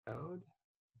Code.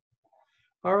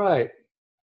 All right.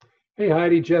 Hey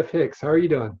Heidi, Jeff Hicks. How are you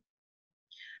doing?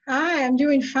 Hi, I'm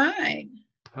doing fine.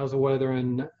 How's the weather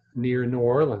in near New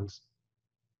Orleans?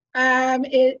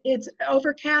 It's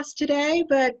overcast today,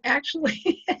 but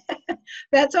actually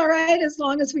that's all right as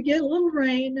long as we get a little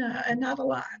rain and not a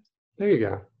lot. There you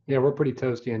go. Yeah, we're pretty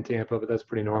toasty in Tampa, but that's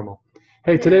pretty normal.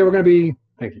 Hey, today Yeah. we're going to be,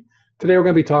 thank you. Today we're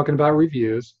going to be talking about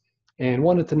reviews and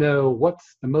wanted to know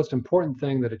what's the most important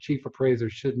thing that a chief appraiser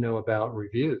should know about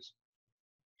reviews.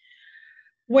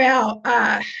 Well,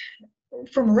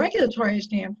 from a regulatory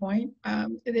standpoint,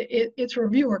 it's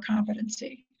reviewer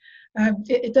competency.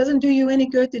 It doesn't do you any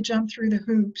good to jump through the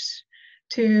hoops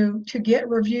to get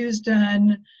reviews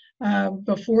done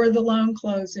before the loan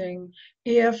closing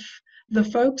if the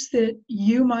folks that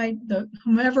you might, the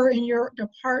whomever in your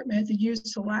department that you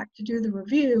select to do the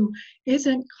review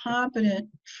isn't competent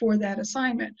for that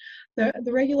assignment. The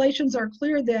regulations are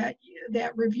clear that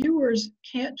reviewers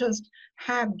can't just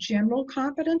have general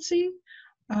competency.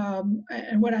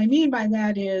 And what I mean by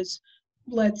that is,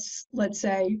 let's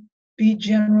say, be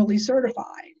generally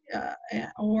certified,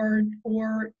 or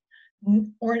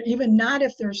even not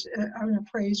if there's an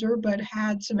appraiser, but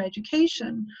had some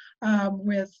education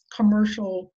with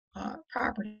commercial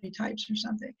property types or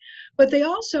something. But they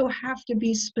also have to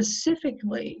be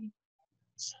specifically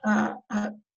uh, uh,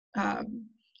 um,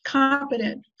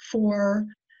 competent for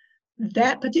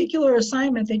that particular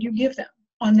assignment that you give them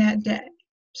on that day.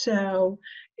 So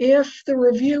if the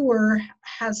reviewer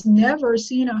has never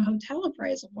seen a hotel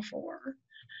appraisal before,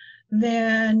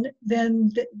 then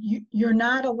you're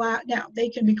not allowed. Now they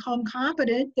can become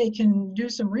competent, they can do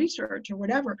some research or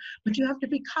whatever, but you have to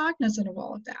be cognizant of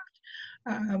all of that.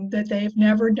 That they've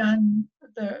never done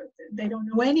they don't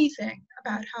know anything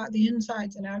about how the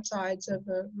insides and outsides of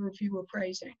the review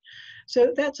appraising.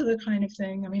 So that's the kind of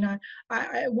thing. I mean,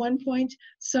 at one point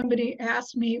somebody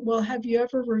asked me, well, have you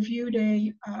ever reviewed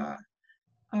an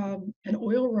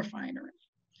oil refinery?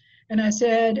 And I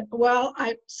said, well,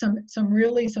 I some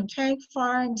tank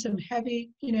farms, some heavy,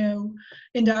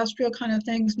 industrial kind of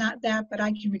things, not that, but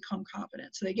I can become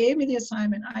competent. So they gave me the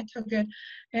assignment, I took it,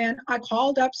 and I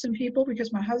called up some people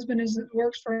because my husband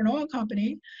works for an oil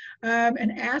company,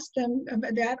 and asked them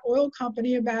about that oil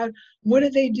company about what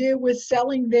did they do with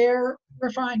selling their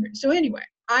refinery. So anyway,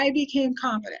 I became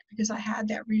competent because I had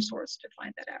that resource to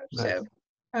find that out.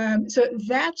 Nice. So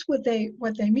that's what they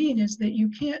mean is that you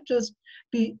can't just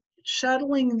be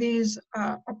shuttling these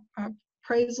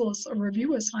appraisals or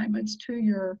review assignments to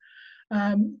your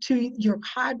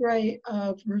cadre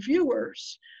of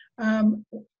reviewers, um,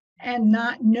 and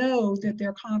not know that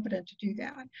they're competent to do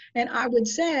that. And I would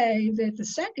say that the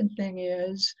second thing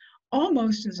is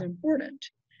almost as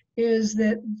important is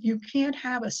that you can't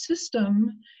have a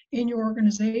system in your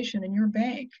organization, in your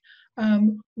bank,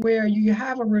 where you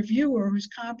have a reviewer who's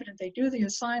competent, they do the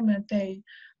assignment, they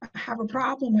have a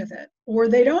problem with it, or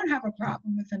they don't have a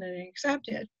problem with it and they accept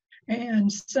it.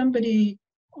 And somebody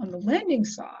on the lending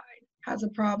side has a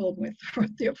problem with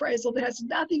the appraisal that has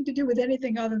nothing to do with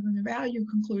anything other than the value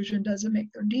conclusion, doesn't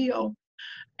make their deal.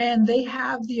 And they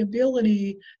have the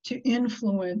ability to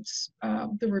influence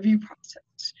the review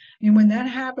process. And when that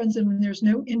happens and when there's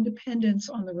no independence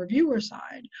on the reviewer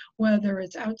side, whether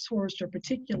it's outsourced or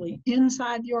particularly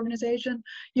inside the organization,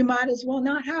 you might as well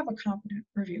not have a competent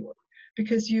reviewer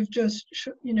because you've just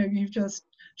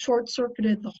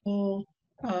short-circuited the whole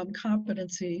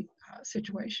competency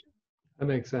situation. That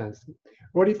makes sense.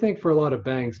 What do you think for a lot of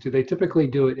banks? Do they typically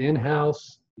do it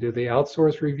in-house? Do they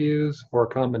outsource reviews or a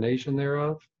combination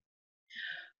thereof?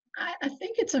 I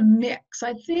think it's a mix.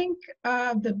 I think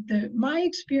my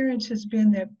experience has been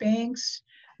that banks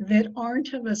that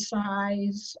aren't of a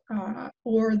size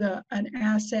or an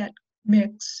asset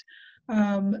mix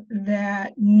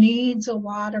that needs a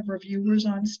lot of reviewers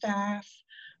on staff,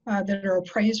 that are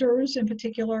appraisers in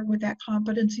particular with that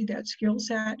competency, that skill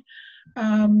set,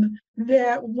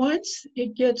 that once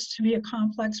it gets to be a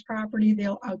complex property,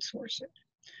 they'll outsource it.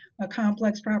 A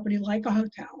complex property like a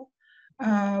hotel,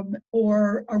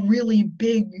 or a really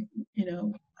big,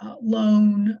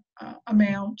 loan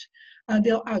amount,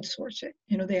 they'll outsource it.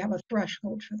 They have a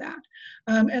threshold for that.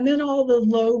 And then all the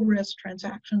low risk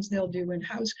transactions they'll do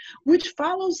in-house, which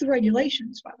follows the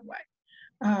regulations, by the way.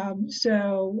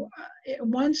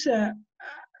 Once a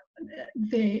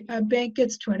bank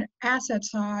gets to an asset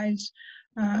size,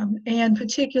 and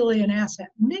particularly an asset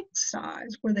mix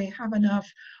size where they have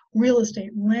enough real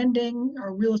estate lending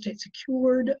or real estate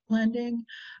secured lending,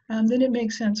 then it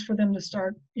makes sense for them to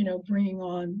start, bringing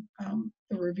on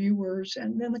the reviewers,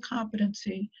 and then the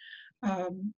competency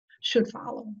should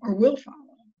follow or will follow.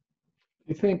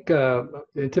 You think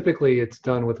and typically it's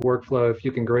done with workflow if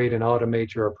you can grade and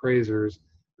automate your appraisers,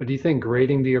 but do you think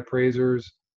grading the appraisers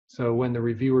so when the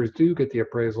reviewers do get the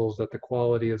appraisals that the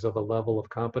quality is of a level of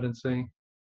competency?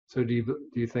 So do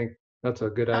you think that's a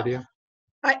good Uh, idea?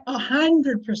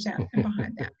 100% am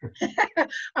behind that.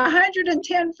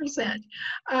 110%.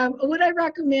 What I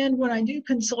recommend when I do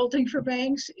consulting for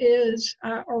banks is,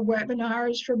 or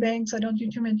webinars for banks, I don't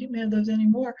do too many of those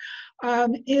anymore,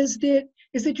 is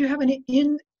that you have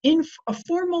a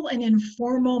formal and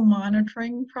informal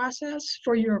monitoring process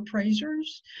for your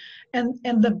appraisers. And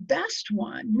the best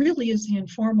one really is the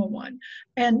informal one.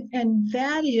 And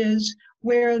that is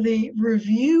where the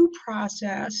review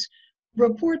process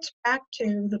reports back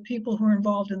to the people who are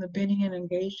involved in the bidding and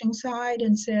engaging side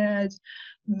and says,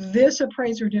 this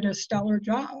appraiser did a stellar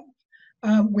job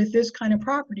with this kind of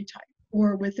property type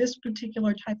or with this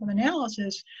particular type of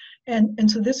analysis.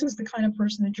 And so this is the kind of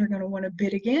person that you're going to want to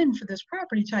bid again for this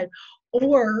property type.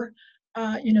 Or,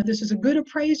 this is a good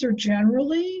appraiser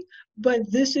generally, but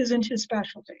this isn't his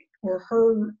specialty or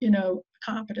her,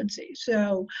 competency.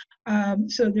 So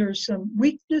there's some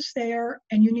weakness there,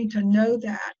 and you need to know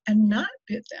that and not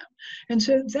bid them. And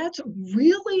so that's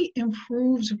really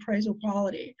improves appraisal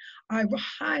quality. I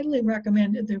highly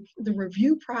recommend the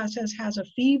review process has a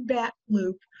feedback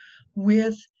loop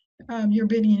with your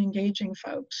bidding and engaging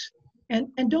folks.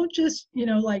 And don't just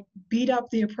beat up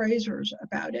the appraisers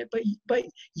about it, but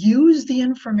use the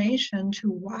information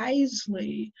to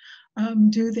wisely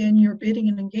do then your bidding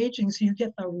and engaging so you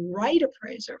get the right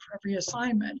appraiser for every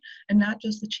assignment and not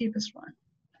just the cheapest one.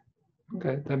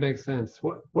 Okay, that makes sense.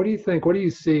 What do you think? What do you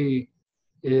see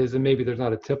is, and maybe there's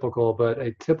not a typical, but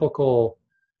a typical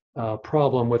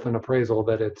problem with an appraisal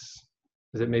that is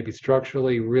it maybe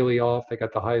structurally really off? They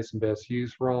got the highest and best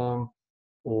use wrong,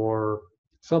 or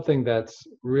something that's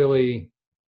really,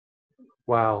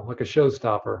 wow, like a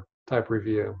showstopper type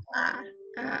review?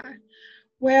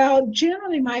 Well,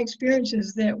 generally my experience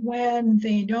is that when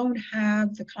they don't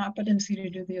have the competency to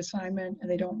do the assignment and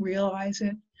they don't realize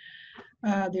it,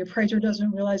 the appraiser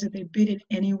doesn't realize that they bid it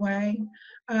anyway,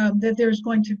 that there's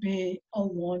going to be a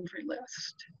laundry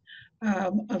list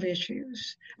of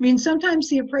issues. I mean, sometimes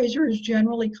the appraiser is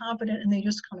generally competent and they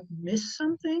just kind of miss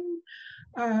something.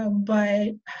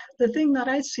 But the thing that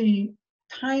I see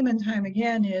time and time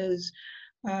again is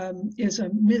a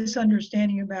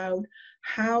misunderstanding about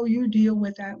how you deal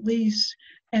with that lease,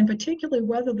 and particularly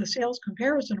whether the sales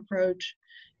comparison approach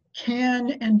can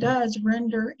and does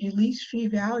render a lease fee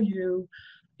value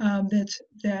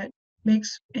that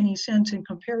makes any sense in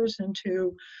comparison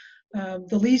to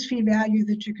the lease fee value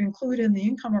that you conclude in the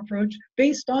income approach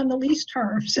based on the lease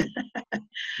terms.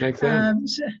 Makes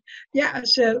sense.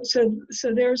 So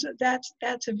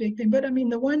that's a big thing. But I mean,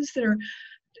 the ones that are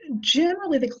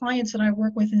generally the clients that I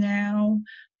work with now,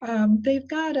 they've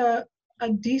got a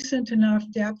decent enough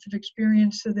depth of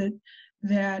experience so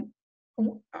that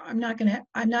I'm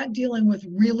not dealing with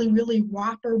really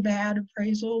whopper bad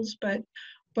appraisals, but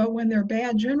when they're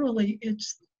bad, generally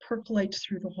it's percolates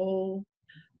through the whole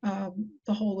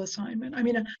assignment. I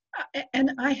mean,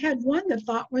 and I had one that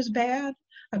thought was bad,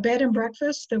 a bed and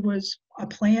breakfast that was a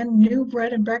planned new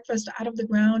bread and breakfast out of the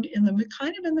ground in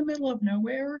the middle of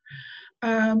nowhere.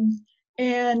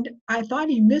 And I thought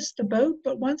he missed the boat,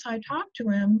 but once I talked to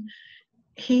him,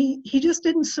 he just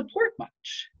didn't support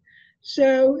much.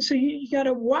 So you got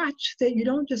to watch that you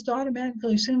don't just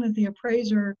automatically assume that the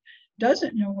appraiser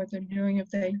doesn't know what they're doing if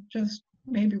they just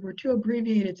maybe were too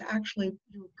abbreviated to actually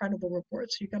do a credible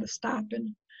report. So you got to stop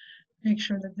and make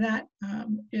sure that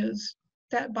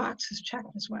that box is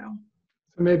checked as well.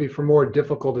 So maybe for more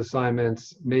difficult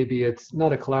assignments, maybe it's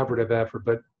not a collaborative effort,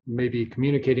 but maybe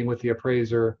communicating with the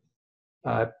appraiser.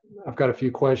 I've got a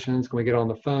few questions. Can we get on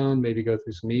the phone? Maybe go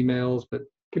through some emails, but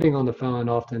getting on the phone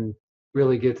often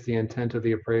really gets the intent of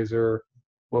the appraiser.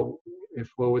 What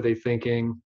were they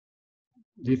thinking?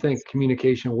 Do you think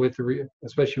communication with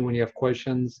especially when you have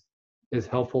questions, is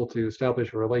helpful to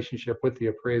establish a relationship with the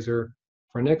appraiser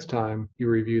for next time you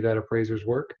review that appraiser's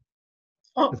work?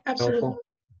 Oh, absolutely. Helpful?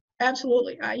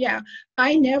 Absolutely. Yeah.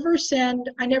 I never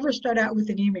start out with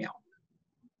an email.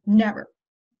 Never.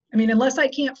 I mean, unless I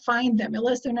can't find them,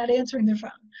 unless they're not answering their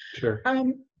phone. Sure.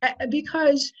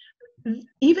 Because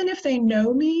even if they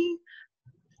know me,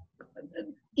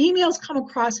 emails come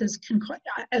across as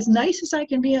nice as I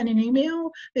can be on an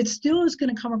email, it still is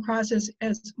going to come across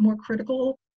as more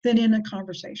critical than in a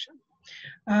conversation.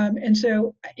 And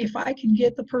so if I can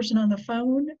get the person on the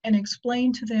phone and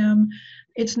explain to them,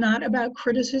 it's not about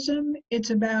criticism,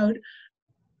 it's about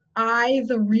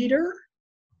the reader,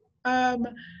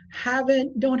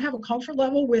 don't have a comfort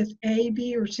level with A,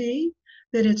 B, or C.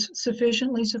 that it's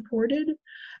sufficiently supported,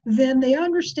 then they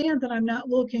understand that I'm not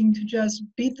looking to just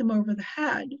beat them over the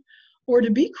head or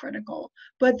to be critical,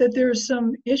 but that there's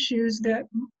some issues that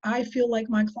I feel like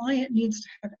my client needs to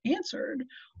have answered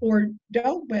or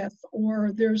dealt with,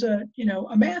 or there's a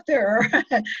math error,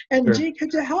 and Sure. gee,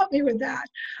 could you help me with that?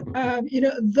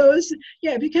 Those,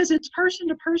 yeah, because it's person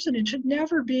to person. It should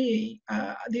never be.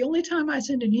 The only time I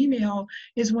send an email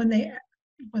is when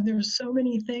there's so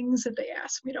many things that they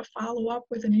ask me to follow up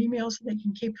with an email so they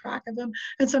can keep track of them.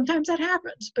 And sometimes that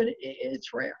happens, but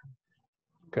it's rare.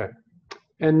 Okay.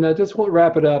 And just want to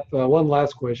wrap it up. One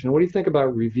last question. What do you think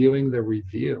about reviewing the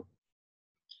review?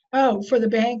 Oh, for the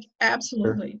bank, Sure.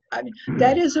 absolutely. I mean,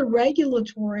 that is a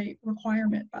regulatory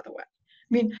requirement, by the way. I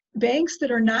mean, banks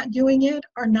that are not doing it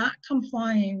are not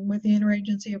complying with the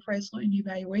interagency appraisal and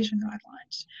evaluation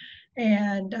guidelines.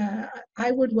 And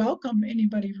I would welcome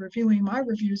anybody reviewing my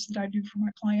reviews that I do for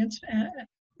my clients,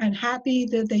 and happy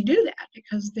that they do that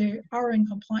because they are in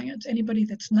compliance. Anybody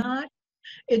that's not,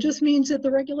 it just means that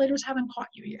the regulators haven't caught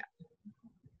you yet.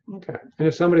 Okay. And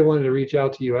if somebody wanted to reach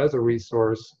out to you as a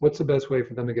resource, what's the best way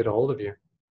for them to get a hold of you?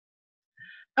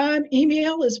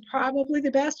 Email is probably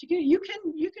the best. You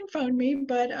can phone me,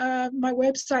 but my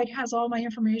website has all my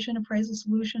information,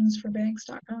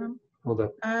 appraisalsolutionsforbanks.com. Hold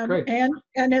up. Great. And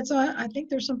it's I think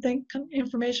there's something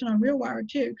information on RealWire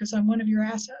too, because I'm one of your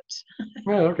assets.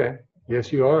 Oh, okay.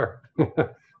 Yes, you are.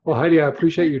 Well, Heidi, I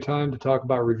appreciate your time to talk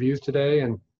about reviews today,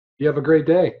 and you have a great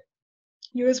day.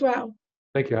 You as well.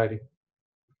 Thank you, Heidi.